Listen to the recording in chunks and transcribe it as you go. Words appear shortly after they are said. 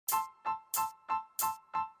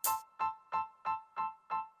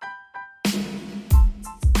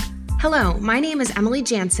Hello, my name is Emily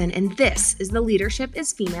Jansen, and this is the Leadership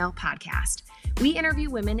is Female podcast. We interview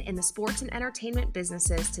women in the sports and entertainment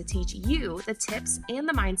businesses to teach you the tips and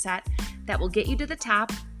the mindset that will get you to the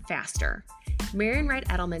top faster. Marian Wright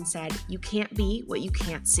Edelman said, "You can't be what you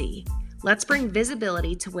can't see." Let's bring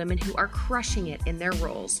visibility to women who are crushing it in their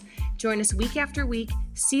roles. Join us week after week,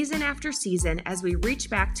 season after season, as we reach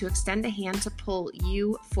back to extend a hand to pull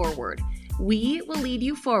you forward. We will lead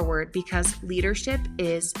you forward because leadership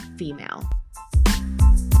is female.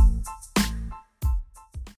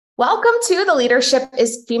 Welcome to the Leadership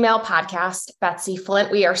is Female podcast, Betsi,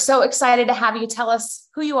 Flint. We are so excited to have you tell us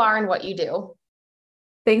who you are and what you do.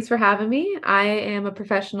 Thanks for having me. I am a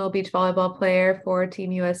professional beach volleyball player for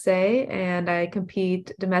Team USA, and I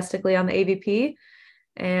compete domestically on the AVP.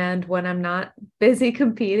 And when I'm not busy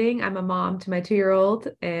competing, I'm a mom to my 2-year-old,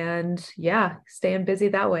 and staying busy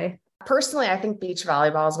that way. Personally, I think beach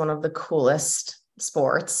volleyball is one of the coolest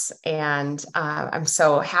sports, and I'm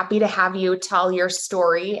so happy to have you tell your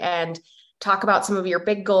story and talk about some of your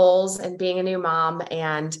big goals and being a new mom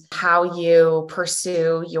and how you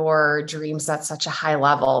pursue your dreams at such a high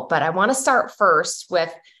level. But I want to start first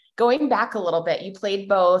with going back a little bit. You played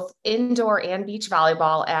both indoor and beach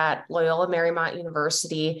volleyball at Loyola Marymount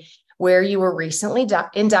University, where you were recently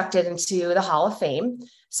inducted into the Hall of Fame.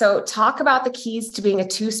 So talk about the keys to being a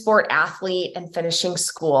two-sport athlete and finishing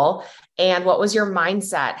school, and what was your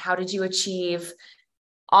mindset? How did you achieve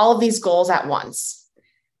all of these goals at once?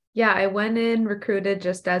 Yeah, I went in recruited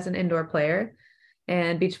just as an indoor player,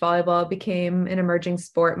 and beach volleyball became an emerging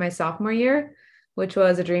sport my sophomore year, which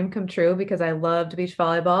was a dream come true because I loved beach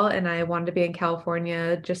volleyball and I wanted to be in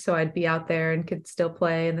California just so I'd be out there and could still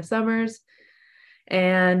play in the summers.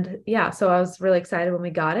 And so I was really excited when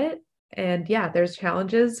we got it. And there's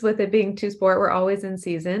challenges with it being two-sport. We're always in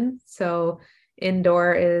season. So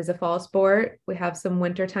indoor is a fall sport. We have some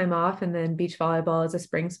winter time off, and then beach volleyball is a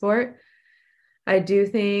spring sport. I do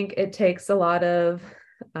think it takes a lot of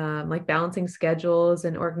balancing schedules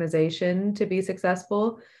and organization to be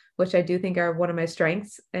successful, which I do think are one of my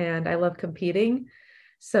strengths, and I love competing.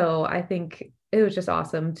 So I think it was just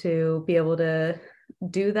awesome to be able to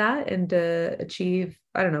do that and to achieve,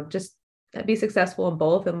 just be successful in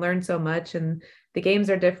both and learn so much. And the games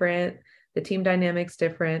are different, the team dynamics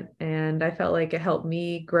different. And I felt like it helped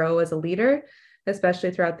me grow as a leader,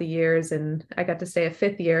 especially throughout the years. And I got to stay a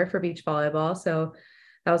 5th year for beach volleyball. So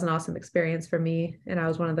that was an awesome experience for me. And I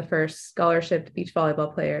was one of the first scholarship beach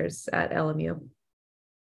volleyball players at LMU.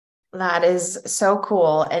 That is so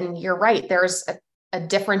cool. And you're right. There's a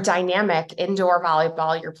different dynamic. Indoor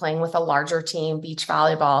volleyball, you're playing with a larger team. Beach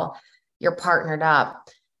volleyball, you're partnered up.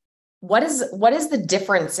 What is the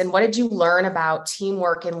difference, and what did you learn about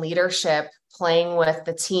teamwork and leadership playing with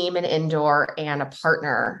the team in indoor and a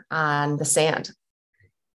partner on the sand?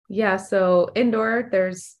 Yeah, so indoor,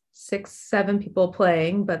 there's 6-7 people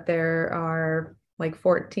playing, but there are like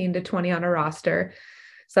 14 to 20 on a roster.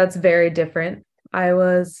 So that's very different. I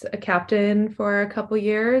was a captain for a couple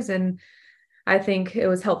years, and I think it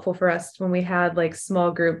was helpful for us when we had like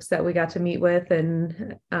small groups that we got to meet with.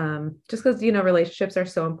 And just because, relationships are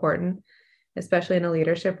so important, especially in a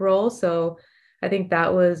leadership role. So I think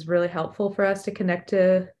that was really helpful for us to connect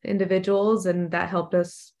to individuals, and that helped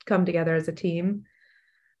us come together as a team.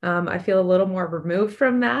 I feel a little more removed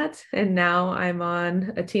from that. And now I'm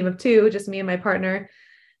on a team of 2, just me and my partner,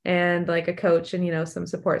 and like a coach and, some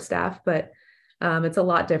support staff. But it's a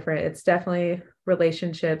lot different. It's definitely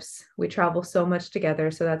relationships. We travel so much together.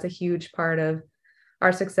 So that's a huge part of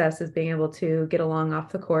our success, is being able to get along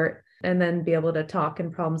off the court and then be able to talk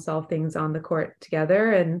and problem solve things on the court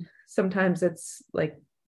together. And sometimes it's like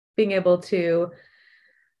being able to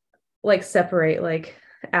like separate like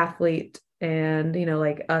athlete and,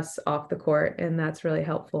 like us off the court. And that's really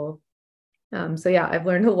helpful. I've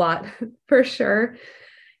learned a lot for sure,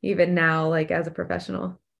 even now, like as a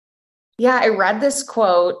professional. Yeah, I read this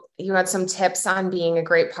quote. You had some tips on being a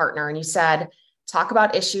great partner, and you said, talk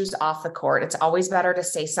about issues off the court. It's always better to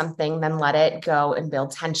say something than let it go and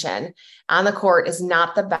build tension. On the court is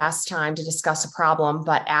not the best time to discuss a problem,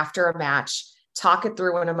 but after a match, talk it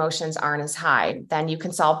through when emotions aren't as high. Then you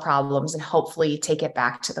can solve problems and hopefully take it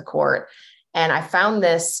back to the court. And I found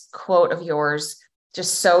this quote of yours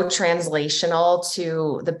just so translational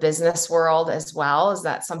to the business world as well, is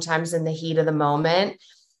that sometimes in the heat of the moment,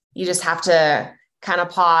 you just have to kind of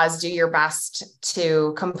pause, do your best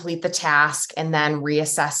to complete the task, and then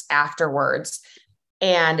reassess afterwards.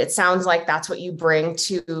 And it sounds like that's what you bring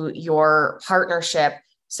to your partnership.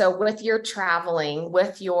 So with your traveling,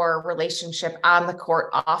 with your relationship on the court,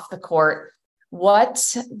 off the court,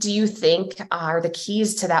 What do you think are the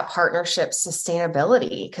keys to that partnership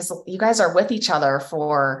sustainability? Because you guys are with each other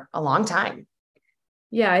for a long time.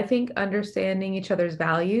 Yeah, I think understanding each other's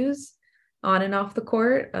values on and off the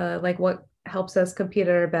court, like what helps us compete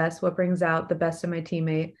at our best, what brings out the best in my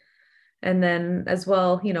teammate. And then as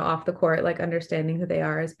well, off the court, like understanding who they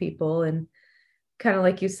are as people. And kind of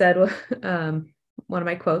like you said, one of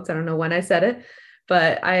my quotes, I don't know when I said it,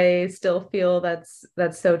 but I still feel that's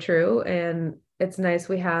so true. And it's nice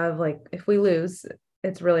we have, like, if we lose,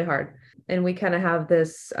 it's really hard. And we kind of have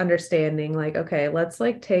this understanding, like, okay, let's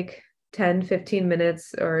like take 10, 15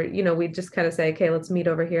 minutes, or, we just kind of say, okay, let's meet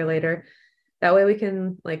over here later. That way we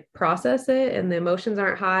can like process it and the emotions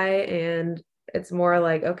aren't high, and it's more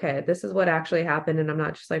like, okay, this is what actually happened. And I'm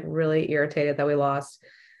not just like really irritated that we lost.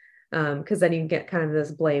 Because then you get kind of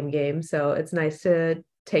this blame game. So it's nice to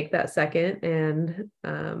take that second and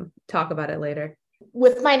talk about it later.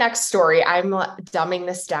 With my next story, I'm dumbing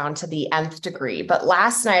this down to the nth degree. But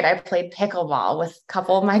last night I played pickleball with a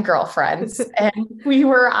couple of my girlfriends and we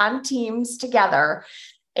were on teams together.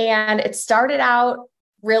 And it started out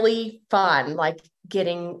really fun, like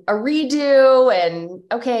getting a redo and,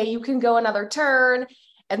 okay, you can go another turn.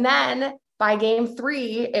 And then by game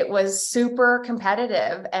 3, it was super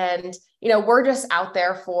competitive. And, we're just out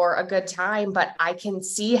there for a good time, but I can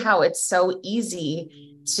see how it's so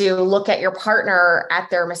easy to look at your partner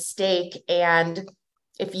at their mistake. And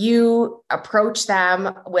if you approach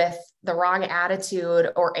them with the wrong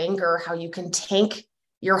attitude or anger, how you can tank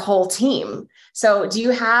your whole team. So do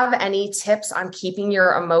you have any tips on keeping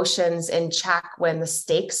your emotions in check when the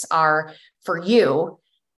stakes are, for you,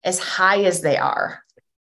 as high as they are?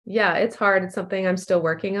 Yeah, it's hard. It's something I'm still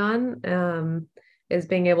working on, is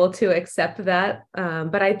being able to accept that.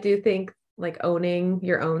 But I do think like owning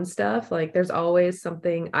your own stuff, like there's always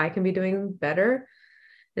something I can be doing better.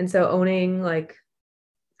 And so owning, like,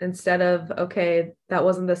 instead of, okay, that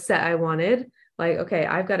wasn't the set I wanted, like, okay,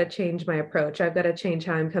 I've got to change my approach. I've got to change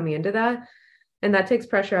how I'm coming into that. And that takes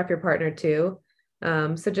pressure off your partner too.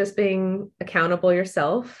 So just being accountable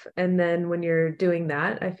yourself. And then when you're doing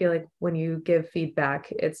that, I feel like when you give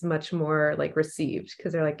feedback, it's much more like received,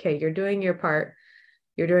 because they're like, okay, you're doing your part,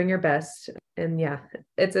 you're doing your best. And yeah,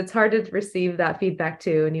 it's hard to receive that feedback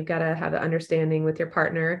too. And you've got to have an understanding with your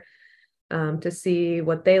partner, to see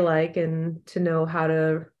what they like and to know how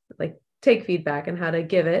to like take feedback and how to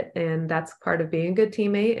give it. And that's part of being a good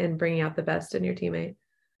teammate and bringing out the best in your teammate.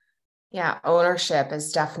 Yeah, ownership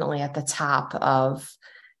is definitely at the top of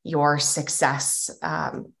your success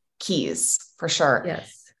keys for sure.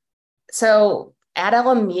 Yes. So at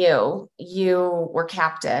LMU, you were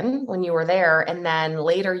captain when you were there, and then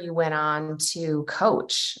later you went on to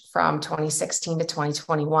coach from 2016 to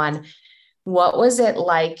 2021. What was it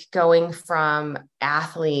like going from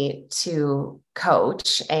athlete to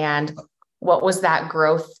coach, and what was that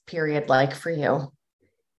growth period like for you?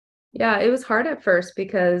 Yeah, it was hard at first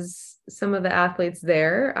because some of the athletes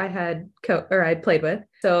there I had I'd played with.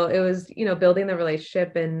 So it was, building the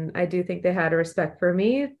relationship, and I do think they had a respect for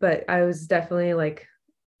me, but I was definitely like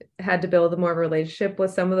had to build more of a relationship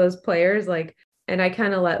with some of those players, like, and I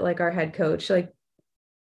kind of let like our head coach like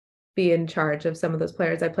be in charge of some of those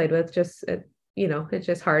players I played with. It's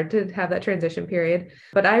just hard to have that transition period,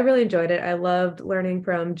 but I really enjoyed it. I loved learning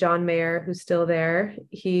from John Mayer, who's still there.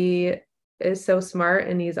 He is so smart,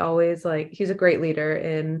 and he's a great leader,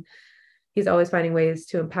 and he's always finding ways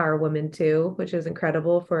to empower women too, which is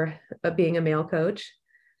incredible for being a male coach.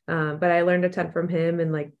 But I learned a ton from him,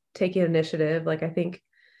 and like taking initiative. Like I think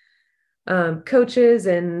coaches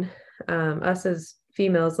and us as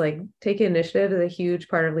females, like taking initiative is a huge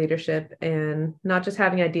part of leadership, and not just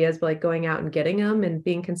having ideas, but like going out and getting them and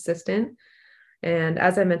being consistent. And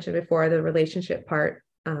as I mentioned before, the relationship part,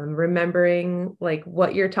 remembering like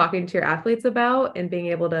what you're talking to your athletes about and being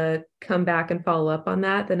able to come back and follow up on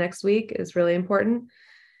that the next week is really important.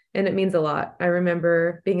 And it means a lot. I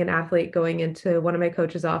remember being an athlete going into one of my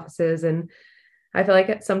coach's offices, and I feel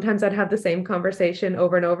like sometimes I'd have the same conversation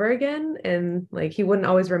over and over again, and like he wouldn't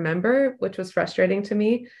always remember, which was frustrating to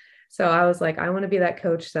me. So I was like, I want to be that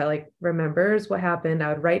coach that like remembers what happened. I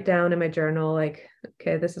would write down in my journal, like,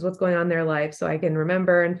 okay, this is what's going on in their life, so I can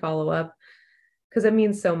remember and follow up, because it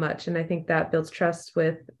means so much. And I think that builds trust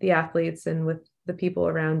with the athletes and with the people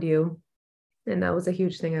around you. And that was a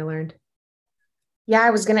huge thing I learned. Yeah, I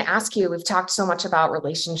was going to ask you, we've talked so much about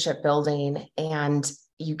relationship building, and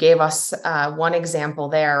you gave us one example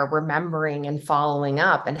there, remembering and following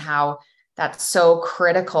up, and how that's so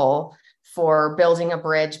critical for building a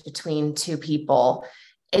bridge between two people.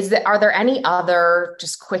 Are there any other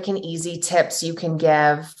just quick and easy tips you can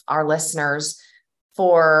give our listeners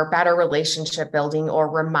for better relationship building or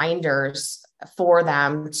reminders for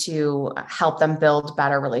them to help them build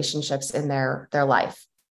better relationships in their life?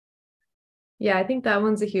 Yeah, I think that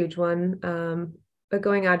one's a huge one. But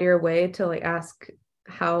going out of your way to like ask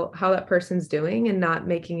how that person's doing and not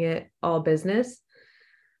making it all business.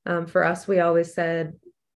 For us, we always said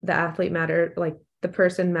the athlete matter, like the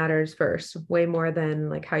person matters first, way more than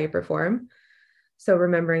like how you perform. So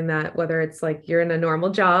remembering that whether it's like you're in a normal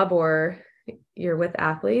job or you're with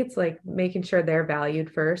athletes, like making sure they're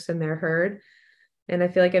valued first and they're heard. And I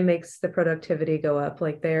feel like it makes the productivity go up.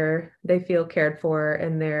 Like they feel cared for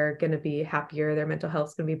and they're going to be happier. Their mental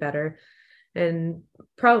health's going to be better. And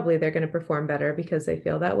probably they're going to perform better because they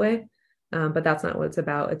feel that way. But that's not what it's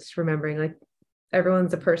about. It's remembering like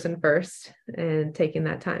everyone's a person first and taking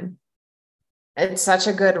that time. It's such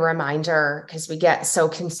a good reminder because we get so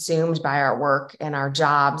consumed by our work and our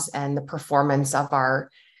jobs and the performance of our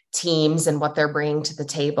teams and what they're bringing to the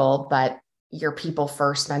table. But your people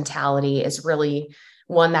first mentality is really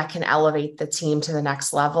one that can elevate the team to the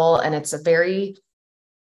next level. And it's a very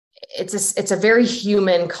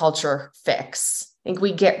human culture fix. I think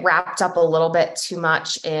we get wrapped up a little bit too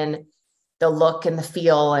much in the look and the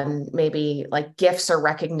feel and maybe like gifts or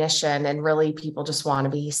recognition. And really people just want to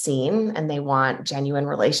be seen and they want genuine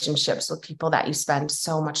relationships with people that you spend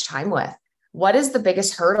so much time with. What is the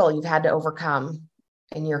biggest hurdle you've had to overcome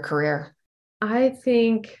in your career? I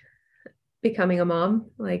think becoming a mom,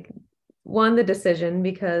 like one, the decision,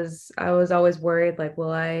 because I was always worried, like,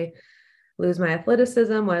 will I lose my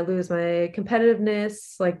athleticism? Will I lose my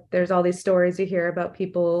competitiveness? Like there's all these stories you hear about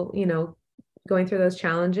people, going through those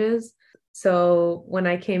challenges. So when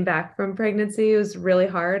I came back from pregnancy, it was really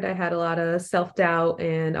hard. I had a lot of self-doubt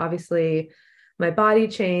and obviously my body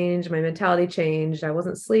changed, my mentality changed. I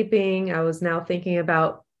wasn't sleeping. I was now thinking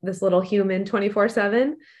about this little human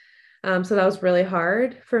 24/7. So that was really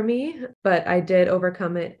hard for me, but I did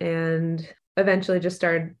overcome it and eventually just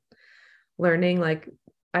started learning like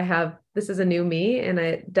this is a new me, and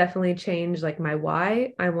I definitely changed like my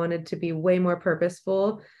why. I wanted to be way more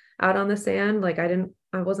purposeful out on the sand. Like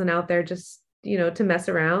I wasn't out there just, to mess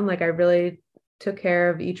around. Like I really took care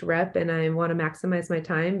of each rep and I want to maximize my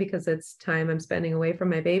time because it's time I'm spending away from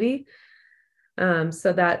my baby.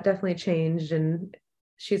 So that definitely changed, and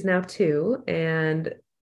she's now 2, and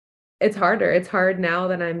it's harder. It's hard now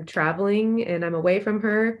that I'm traveling and I'm away from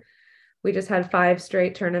her. We just had 5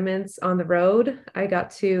 straight tournaments on the road. I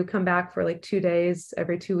got to come back for like 2 days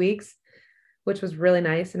every 2 weeks, which was really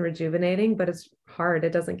nice and rejuvenating, but it's hard.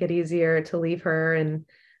 It doesn't get easier to leave her, and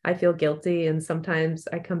I feel guilty. And sometimes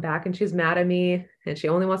I come back and she's mad at me and she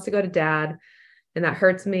only wants to go to dad, and that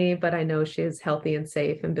hurts me, but I know she's healthy and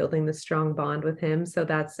safe and building this strong bond with him. So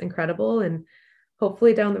that's incredible. And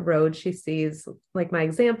hopefully down the road, she sees like my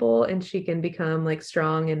example and she can become like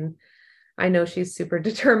strong. And I know she's super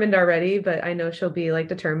determined already, but I know she'll be like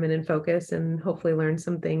determined and focused and hopefully learn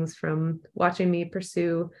some things from watching me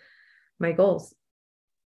pursue my goals.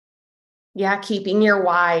 Yeah, keeping your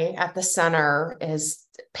why at the center is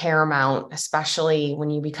paramount, especially when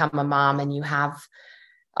you become a mom and you have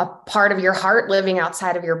a part of your heart living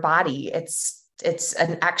outside of your body. It's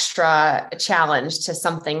an extra challenge to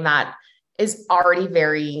something that is already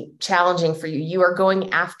very challenging for you. You are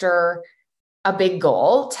going after a big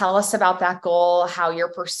goal. Tell us about that goal, how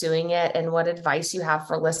you're pursuing it, and what advice you have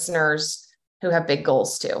for listeners who have big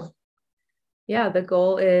goals too. Yeah, the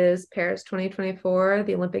goal is Paris 2024,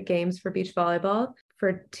 the Olympic Games for beach volleyball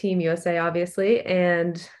for Team USA, obviously.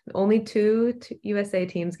 And only 2 USA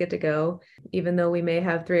teams get to go, even though we may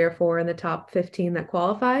have 3 or 4 in the top 15 that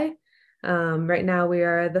qualify. Right now, we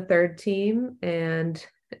are the 3rd team, and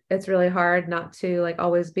it's really hard not to like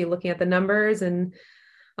always be looking at the numbers and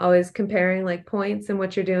always comparing like points and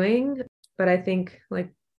what you're doing. But I think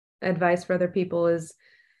like advice for other people is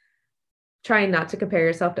trying not to compare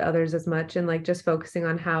yourself to others as much and like just focusing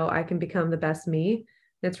on how I can become the best me.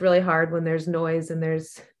 It's really hard when there's noise and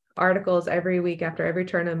there's articles every week after every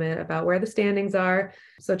tournament about where the standings are.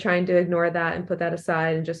 So trying to ignore that and put that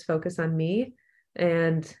aside and just focus on me.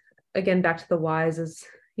 And again, back to the whys is,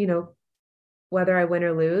 whether I win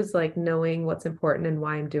or lose, like knowing what's important and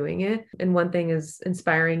why I'm doing it. And one thing is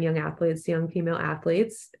inspiring young athletes, young female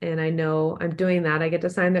athletes. And I know I'm doing that. I get to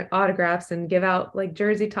sign their autographs and give out like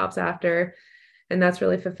jersey tops after. And that's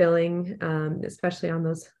really fulfilling, especially on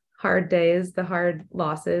those hard days, the hard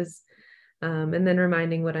losses. And then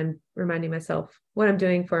reminding myself what I'm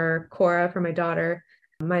doing for Cora, for my daughter.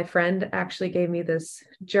 My friend actually gave me this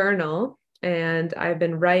journal, and I've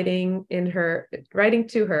been writing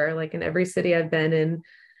to her, like in every city I've been in,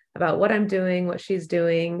 about what I'm doing, what she's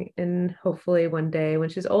doing. And hopefully one day when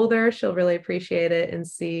she's older, she'll really appreciate it and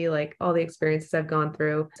see like all the experiences I've gone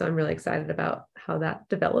through. So I'm really excited about how that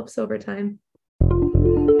develops over time.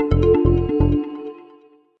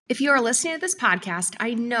 If you are listening to this podcast,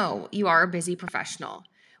 I know you are a busy professional.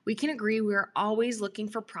 We can agree we are always looking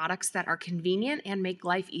for products that are convenient and make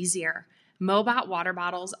life easier. Mobot water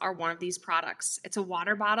bottles are one of these products. It's a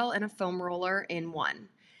water bottle and a foam roller in one.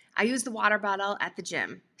 I use the water bottle at the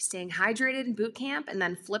gym, staying hydrated in boot camp and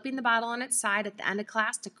then flipping the bottle on its side at the end of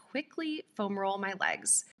class to quickly foam roll my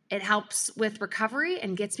legs. It helps with recovery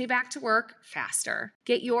and gets me back to work faster.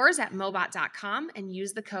 Get yours at mobot.com and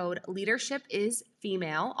use the code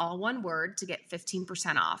LEADERSHIPISFEMALE, all one word, to get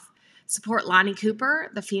 15% off. Support Lonnie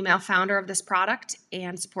Cooper, the female founder of this product,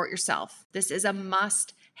 and support yourself. This is a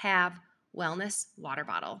must-have wellness water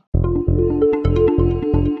bottle.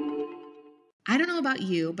 I don't know about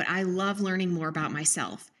you, but I love learning more about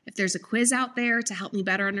myself. If there's a quiz out there to help me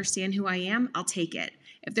better understand who I am, I'll take it.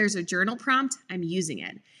 If there's a journal prompt, I'm using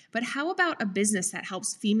it. But how about a business that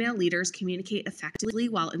helps female leaders communicate effectively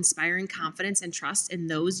while inspiring confidence and trust in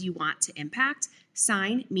those you want to impact?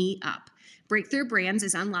 Sign me up. Breakthrough Brands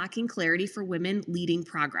is unlocking clarity for women leading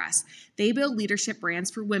progress. They build leadership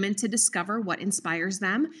brands for women to discover what inspires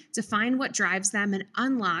them, define what drives them, and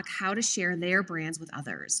unlock how to share their brands with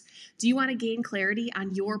others. Do you want to gain clarity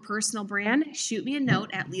on your personal brand? Shoot me a note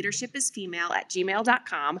at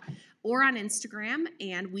leadershipisfemale@gmail.com or on Instagram,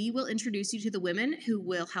 and we will introduce you to the women who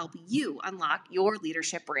will help you unlock your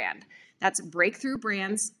leadership brand. That's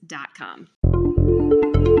breakthroughbrands.com.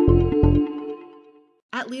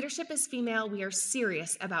 At Leadership is Female, we are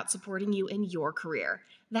serious about supporting you in your career.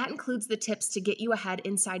 That includes the tips to get you ahead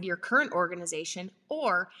inside your current organization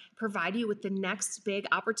or provide you with the next big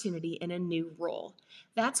opportunity in a new role.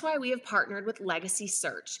 That's why we have partnered with Legacy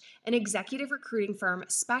Search, an executive recruiting firm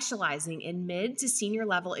specializing in mid to senior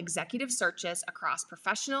level executive searches across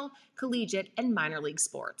professional, collegiate, and minor league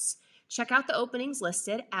sports. Check out the openings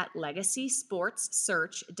listed at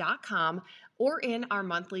legacysportssearch.com or in our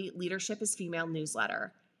monthly Leadership is Female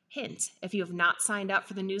newsletter. Hint, if you have not signed up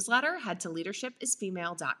for the newsletter, head to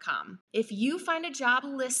leadershipisfemale.com. If you find a job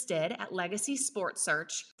listed at Legacy Sports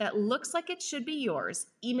Search that looks like it should be yours,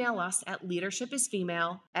 email us at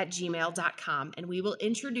leadershipisfemale@gmail.com and we will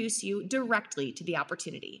introduce you directly to the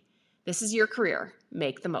opportunity. This is your career.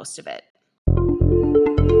 Make the most of it.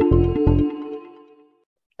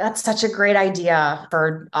 That's such a great idea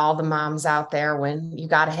for all the moms out there when you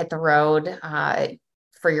got to hit the road,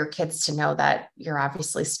 for your kids to know that you're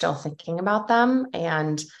obviously still thinking about them,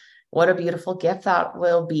 and what a beautiful gift that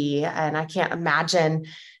will be. And I can't imagine,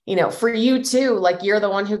 for you too, like you're the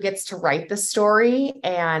one who gets to write the story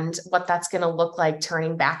and what that's going to look like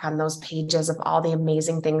turning back on those pages of all the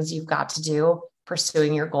amazing things you've got to do,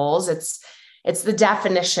 pursuing your goals. It's the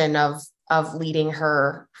definition of leading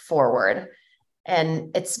her forward. And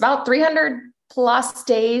it's about 300 plus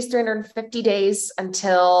days, 350 days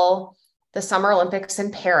until the Summer Olympics in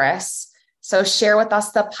Paris. So share with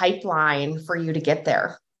us the pipeline for you to get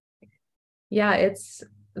there. Yeah, it's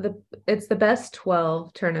the best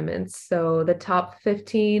 12 tournaments. So the top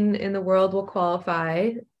 15 in the world will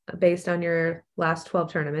qualify based on your last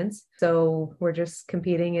 12 tournaments. So we're just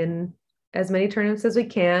competing in as many tournaments as we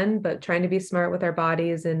can, but trying to be smart with our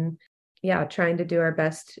bodies and trying to do our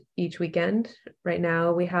best each weekend. Right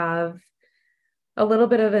now we have a little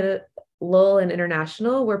bit of a lull in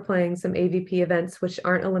international. We're playing some AVP events, which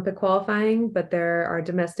aren't Olympic qualifying, but they're our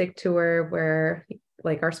domestic tour where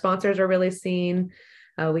like our sponsors are really seen.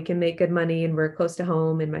 We can make good money and we're close to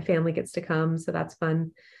home and my family gets to come. So that's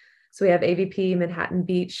fun. So we have AVP Manhattan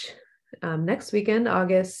Beach next weekend,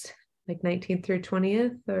 August 19th through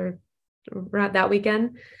 20th or around that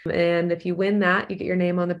weekend. And if you win that, you get your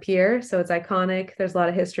name on the pier. So it's iconic. There's a lot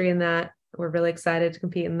of history in that. We're really excited to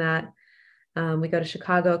compete in that. We go to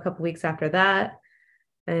Chicago a couple weeks after that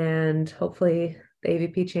and hopefully the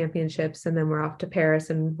AVP championships. And then we're off to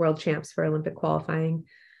Paris and world champs for Olympic qualifying.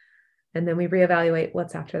 And then we reevaluate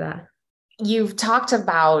what's after that. You've talked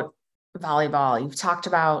about volleyball. You've talked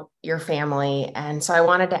about your family. And so I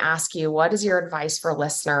wanted to ask you, what is your advice for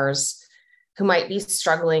listeners who might be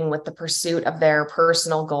struggling with the pursuit of their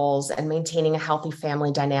personal goals and maintaining a healthy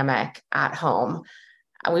family dynamic at home?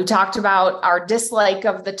 We've talked about our dislike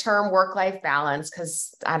of the term work-life balance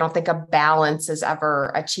because I don't think a balance is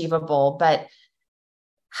ever achievable, but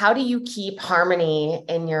how do you keep harmony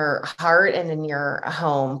in your heart and in your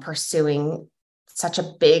home pursuing such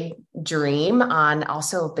a big dream on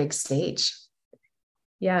also a big stage?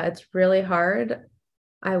 Yeah, it's really hard.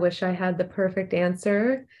 I wish I had the perfect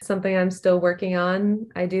answer. Something I'm still working on.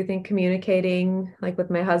 I do think communicating like with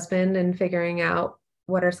my husband and figuring out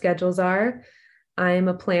what our schedules are. I'm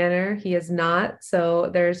a planner. He is not.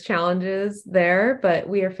 So there's challenges there, but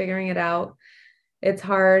we are figuring it out. It's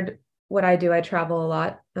hard. What I do, I travel a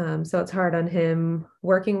lot. So it's hard on him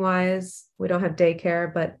working wise. We don't have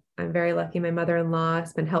daycare, but I'm very lucky. My mother-in-law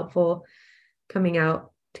has been helpful coming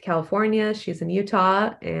out to California. She's in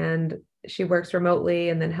Utah and she works remotely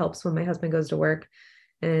and then helps when my husband goes to work.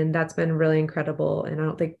 And that's been really incredible.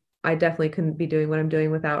 And I definitely couldn't be doing what I'm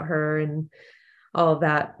doing without her and all of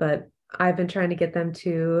that. But I've been trying to get them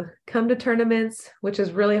to come to tournaments, which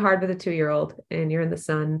is really hard with a 2-year-old and you're in the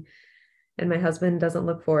sun. And my husband doesn't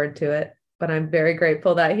look forward to it, but I'm very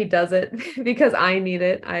grateful that he does it because I need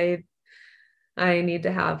it. I need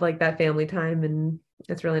to have like that family time and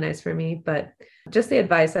it's really nice for me. But just the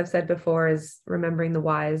advice I've said before is remembering the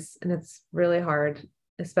whys. And it's really hard,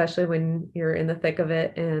 especially when you're in the thick of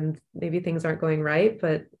it and maybe things aren't going right,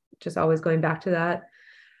 but just always going back to that,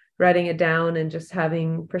 writing it down and just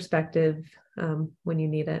having perspective when you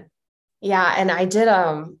need it. Yeah, and I did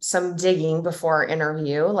some digging before our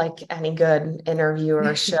interview, like any good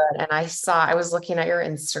interviewer should. And I was looking at your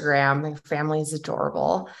Instagram. Your family is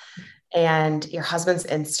adorable. And your husband's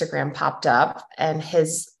Instagram popped up and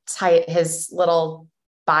his little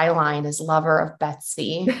byline is lover of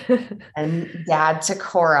Betsi and dad to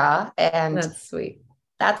Cora. And That's sweet.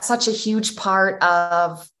 that's such a huge part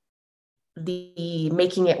of the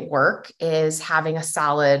making it work is having a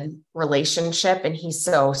solid relationship. And he's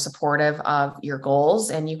so supportive of your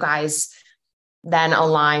goals and you guys then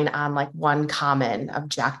align on like one common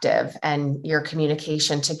objective and your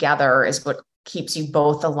communication together is what keeps you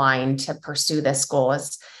both aligned to pursue this goal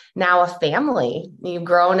as now a family. You've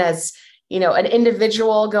grown as, an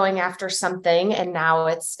individual going after something and now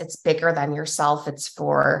it's bigger than yourself. It's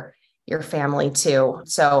for your family too.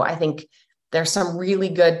 So I think there's some really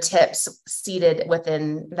good tips seated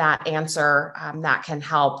within that answer that can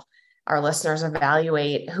help our listeners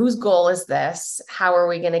evaluate whose goal is this? How are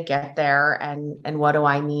we going to get there? And what do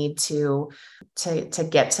I need to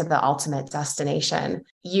get to the ultimate destination?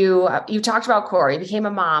 You talked about Corey, became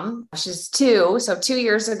a mom. She's 2. So 2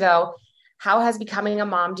 years ago, how has becoming a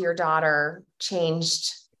mom to your daughter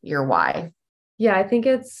changed your why? Yeah, I think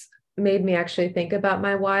it's made me actually think about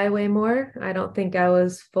my why way more. I don't think I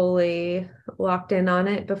was fully locked in on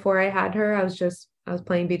it before I had her. I was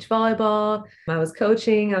playing beach volleyball. I was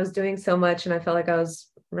coaching. I was doing so much and I felt like I was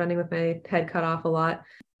running with my head cut off a lot,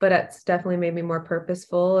 but it's definitely made me more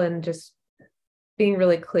purposeful and just being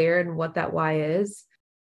really clear in what that why is.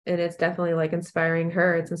 And it's definitely like inspiring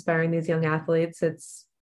her. It's inspiring these young athletes. It's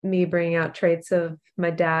me bringing out traits of my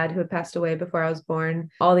dad who had passed away before I was born,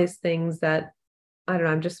 all these things that I don't know,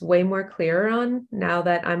 I'm just way more clear on now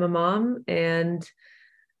that I'm a mom. And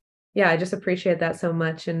yeah, I just appreciate that so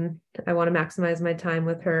much. And I want to maximize my time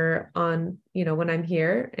with her on, when I'm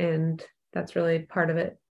here. And that's really part of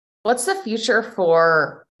it. What's the future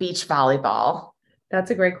for beach volleyball? That's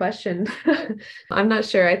a great question. I'm not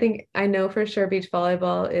sure. I know for sure beach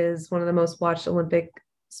volleyball is one of the most watched Olympic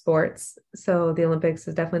sports. So the Olympics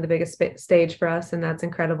is definitely the biggest stage for us, and that's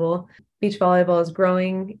incredible. Beach volleyball is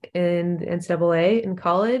growing in NCAA in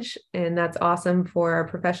college, and that's awesome for our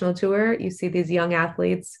professional tour. You see these young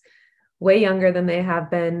athletes way younger than they have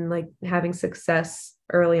been, like having success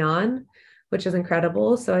early on, which is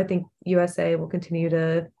incredible. So I think USA will continue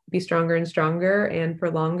to be stronger and stronger and for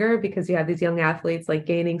longer because you have these young athletes like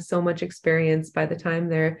gaining so much experience. By the time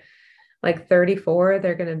they're like 34,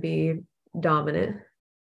 they're going to be dominant.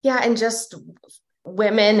 Yeah. And just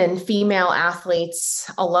women and female athletes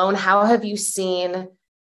alone, how have you seen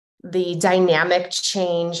the dynamic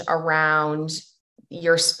change around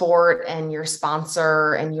your sport and your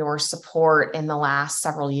sponsor and your support in the last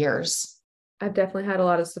several years? I've definitely had a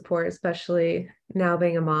lot of support, especially now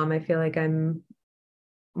being a mom. I feel like I'm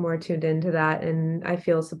more tuned into that and I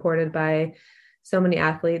feel supported by so many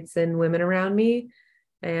athletes and women around me.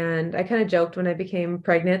 And I kind of joked when I became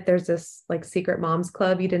pregnant, there's this like secret moms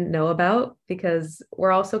club you didn't know about because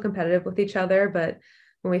we're all so competitive with each other. But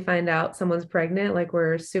when we find out someone's pregnant, like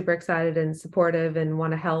we're super excited and supportive and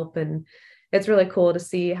want to help. And it's really cool to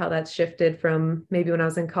see how that's shifted from maybe when I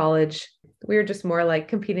was in college, we were just more like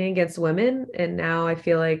competing against women. And now I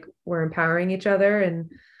feel like we're empowering each other.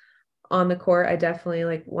 And on the court, I definitely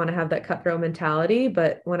like want to have that cutthroat mentality.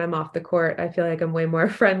 But when I'm off the court, I feel like I'm way more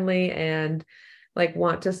friendly and like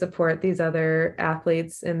want to support these other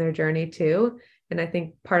athletes in their journey too. And I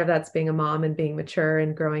think part of that's being a mom and being mature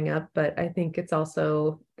and growing up. But I think it's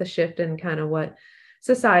also the shift in kind of what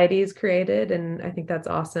society's created. And I think that's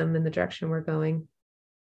awesome in the direction we're going.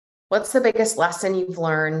 What's the biggest lesson you've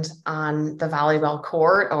learned on the volleyball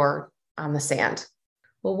court or on the sand?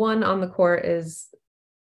 Well, one on the court is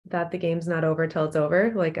that the game's not over till it's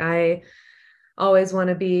over. Like I always want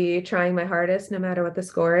to be trying my hardest no matter what the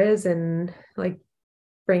score is, and like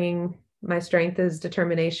bringing my strength is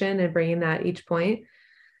determination and bringing that each point.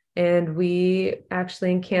 And we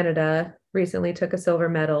actually in Canada recently took a silver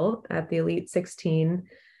medal at the Elite 16,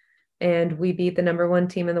 and we beat the number one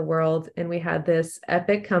team in the world. And we had this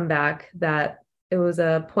epic comeback that it was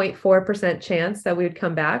a 0.4% chance that we would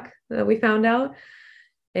come back, that we found out.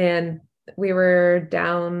 And we were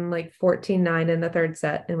down like 14-9 in the third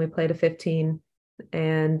set, and we played a 15,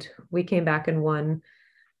 and we came back and won,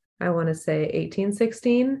 I want to say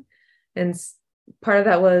 18-16. And part of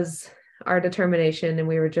that was our determination, and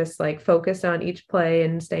we were just like focused on each play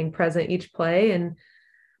and staying present each play. And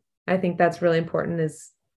I think that's really important, is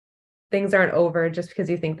things aren't over just because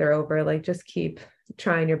you think they're over. Like just keep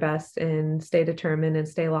trying your best and stay determined and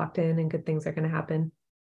stay locked in, and good things are going to happen.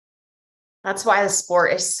 That's why the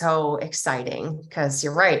sport is so exciting, because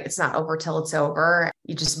you're right. It's not over till it's over.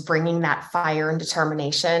 You just bringing that fire and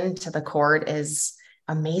determination to the court is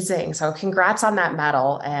amazing. So congrats on that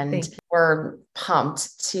medal. And we're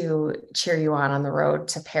pumped to cheer you on the road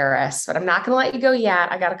to Paris, but I'm not going to let you go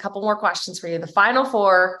yet. I got a couple more questions for you. The final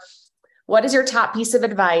four: what is your top piece of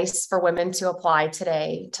advice for women to apply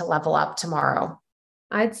today to level up tomorrow?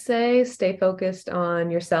 I'd say stay focused on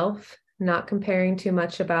yourself, not comparing too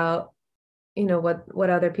much about what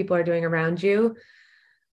other people are doing around you,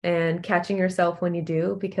 and catching yourself when you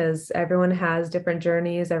do, because everyone has different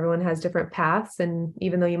journeys, everyone has different paths. And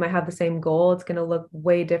even though you might have the same goal, it's going to look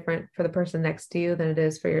way different for the person next to you than it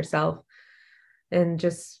is for yourself. And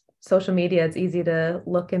just social media, it's easy to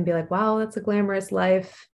look and be like, wow, that's a glamorous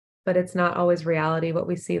life, but it's not always reality, what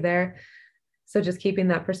we see there. So just keeping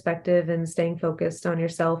that perspective and staying focused on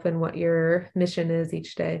yourself and what your mission is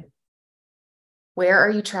each day. Where are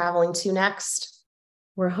you traveling to next?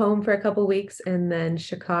 We're home for a couple of weeks, and then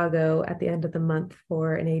Chicago at the end of the month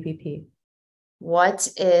for an AVP. What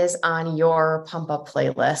is on your pump up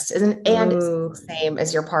playlist? Is it the same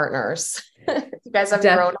as your partner's? You guys have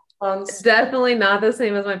your own phones? Definitely not the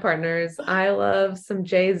same as my partner's. I love some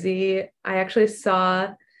Jay-Z. I actually saw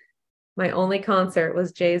my only concert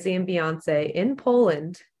was Jay-Z and Beyonce in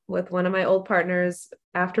Poland with one of my old partners.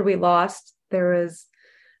 After we lost, there was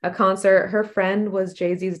a concert. Her friend was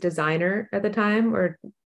Jay-Z's designer at the time,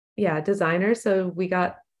 designer. So we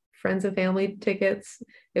got friends and family tickets.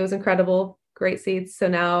 It was incredible. Great seats. So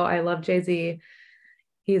now I love Jay-Z.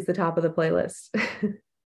 He's the top of the playlist.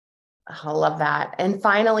 I love that. And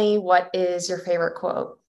finally, what is your favorite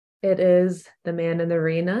quote? It is "The man in the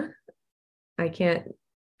arena." I don't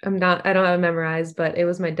have it memorized, but it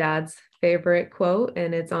was my dad's favorite quote,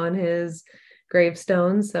 and it's on his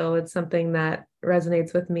gravestone. So it's something that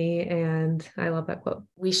resonates with me, and I love that quote.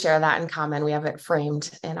 We share that in common. We have it framed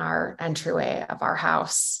in our entryway of our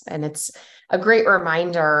house. And it's a great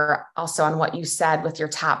reminder also on what you said with your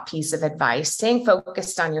top piece of advice: staying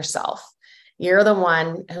focused on yourself. You're the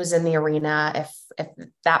one who's in the arena. If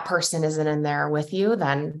that person isn't in there with you,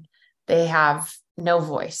 then they have no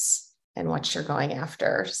voice in what you're going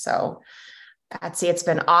after. So Betsi, it's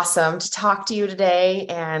been awesome to talk to you today,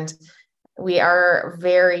 and we are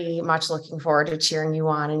very much looking forward to cheering you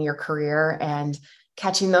on in your career and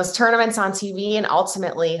catching those tournaments on TV, and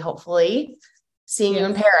ultimately, hopefully, seeing you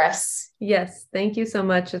in Paris. Yes. Thank you so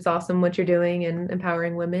much. It's awesome what you're doing and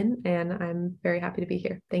empowering women, and I'm very happy to be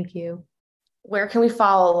here. Thank you. Where can we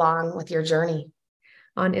follow along with your journey?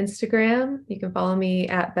 On Instagram, you can follow me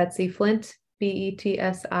at Betsi Flint,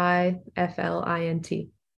 BETSIFLINT.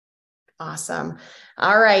 Awesome.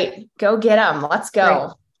 All right, go get them. Let's go.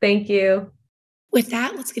 Great. Thank you. With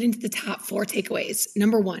that, let's get into the top 4 takeaways.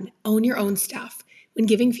 Number 1, own your own stuff. When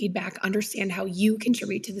giving feedback, understand how you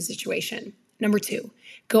contribute to the situation. Number 2,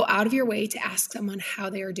 go out of your way to ask someone how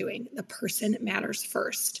they are doing. The person matters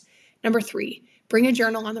first. Number 3, bring a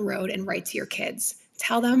journal on the road and write to your kids.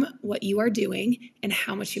 Tell them what you are doing and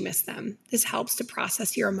how much you miss them. This helps to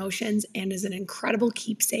process your emotions and is an incredible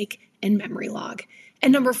keepsake and memory log.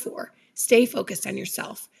 And number 4, stay focused on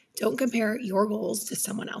yourself. Don't compare your goals to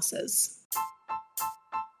someone else's.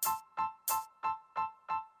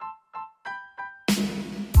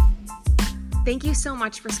 Thank you so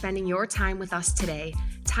much for spending your time with us today.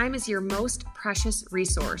 Time is your most precious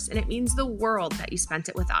resource, and it means the world that you spent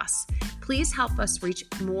it with us. Please help us reach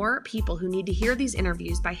more people who need to hear these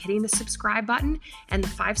interviews by hitting the subscribe button and the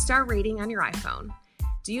 5-star rating on your iPhone.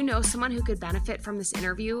 Do you know someone who could benefit from this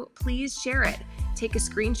interview? Please share it. Take a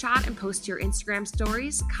screenshot and post to your Instagram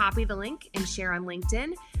stories, copy the link and share on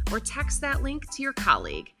LinkedIn, or text that link to your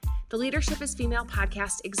colleague. The Leadership is Female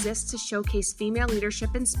podcast exists to showcase female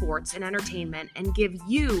leadership in sports and entertainment and give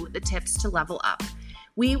you the tips to level up.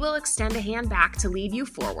 We will extend a hand back to lead you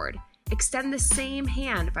forward. Extend the same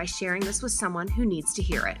hand by sharing this with someone who needs to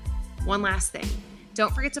hear it. One last thing.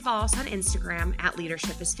 Don't forget to follow us on Instagram at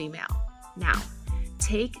Leadership is Female. Now,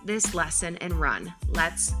 take this lesson and run.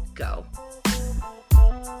 Let's go.